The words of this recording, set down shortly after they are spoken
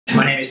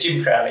is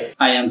Jim Crowley.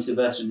 I am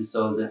Silvestre De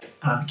Sousa.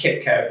 I'm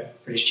Kipco,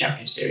 British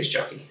Champion Series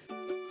jockey.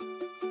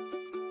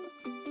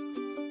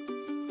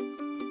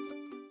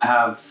 I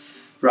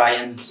have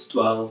Ryan, who's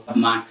 12, I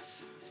have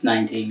Max, he's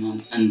 19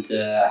 months, and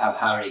I have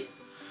Harry,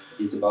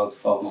 he's about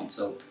 4 months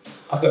old.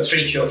 I've got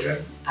 3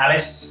 children.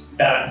 Alice,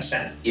 about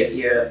 100%.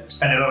 You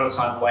spend a lot of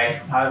time away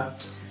from home.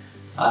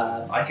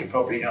 I could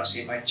probably not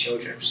see my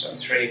children for sort of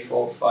 3,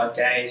 4, 5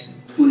 days.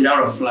 With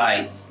our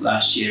flights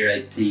last year,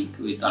 I think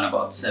we've done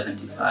about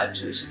 75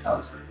 to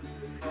 80,000.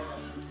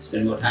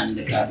 Spend more time in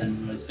the car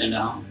than I spend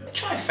at home. I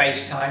try and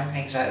FaceTime,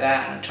 things like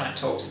that, and I try and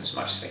talk to them as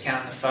much as I can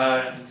on the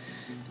phone.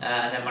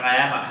 And then when I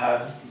am at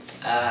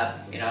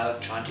home, you know, I'll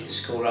try and do the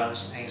school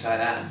runs and things like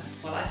that.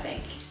 Well, I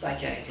think,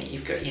 like anything,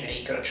 you've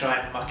got to try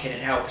and muck in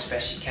and help as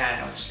best you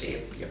can.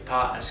 Obviously, your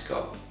partner's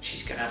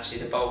she's going to have to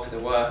do the bulk of the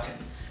work, and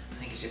I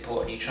think it's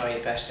important you try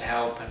your best to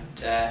help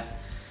and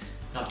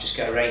not just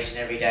go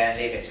racing every day and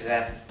leave it to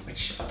them,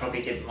 which I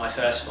probably did with my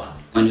first one.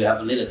 When we have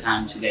a little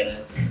time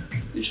together,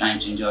 we're trying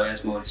to enjoy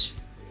as much as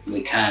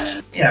we can.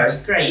 And you know, it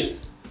was great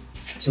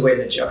to win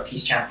the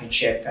Jockey's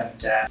Championship,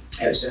 and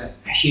it was a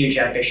huge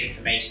ambition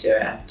for me to do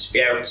it, and to be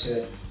able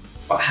to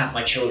have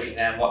my children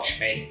there and watch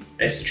me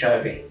lift the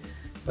trophy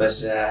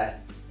was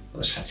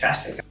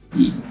fantastic.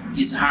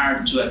 It's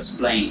hard to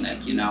explain,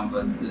 like, you know,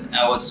 but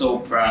I was so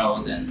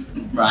proud, and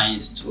Ryan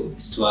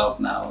is 12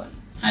 now, and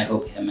I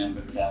hope he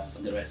remembers that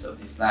for the rest of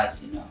his life,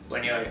 you know.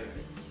 When you're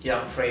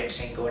young, free and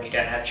single and you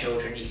don't have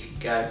children, you can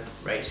go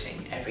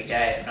racing every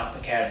day and not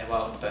have a care in the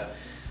world, but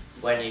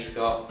when you've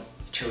got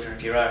children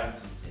of your own,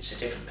 it's a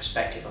different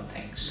perspective on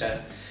things. So,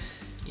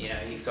 you know,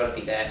 you've got to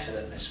be there for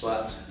them as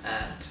well,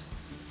 and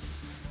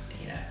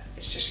you know,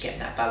 it's just getting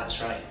that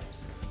balance right.